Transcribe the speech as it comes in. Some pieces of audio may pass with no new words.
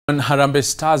Harambee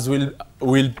Stars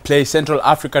will play Central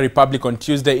Africa Republic on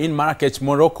Tuesday in Marrakech,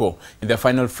 Morocco, in the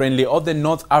final friendly of the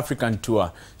North African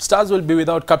Tour. Stars will be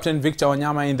without Captain Victor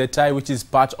Wanyama in the tie, which is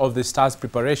part of the Stars'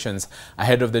 preparations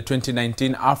ahead of the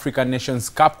 2019 African Nations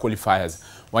Cup qualifiers.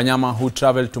 Wanyama, who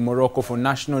travelled to Morocco for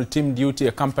national team duty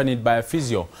accompanied by a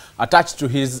physio attached to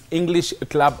his English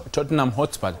club Tottenham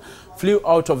Hotspur, flew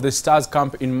out of the Stars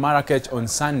camp in Marrakech on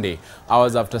Sunday,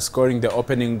 hours after scoring the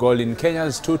opening goal in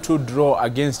Kenya's 2-2 draw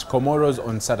against Comoros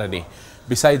on Saturday.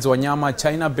 Besides Wanyama,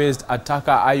 China-based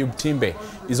attacker Ayub Timbe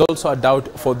is also a doubt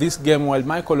for this game, while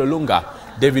Michael Olunga,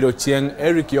 David Ochieng,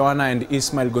 Eric Yohana and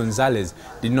Ismail Gonzalez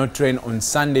did not train on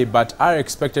Sunday but are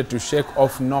expected to shake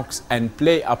off knocks and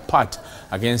play a part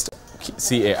against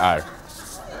CAR.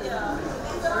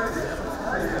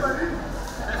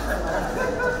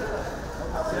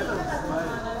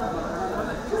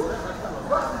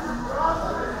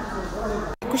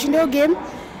 Kushinda game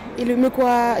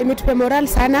imetupa moral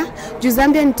sana.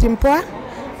 Zambia ni team poa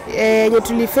yenye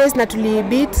tuliface na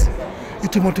tulibeat.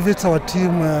 It motivates our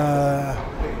team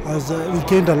as we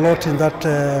gained a lot in that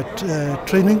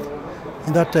training,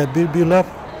 in that build up.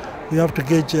 We have to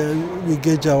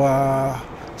gauge our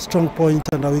strong points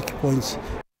and our weak points.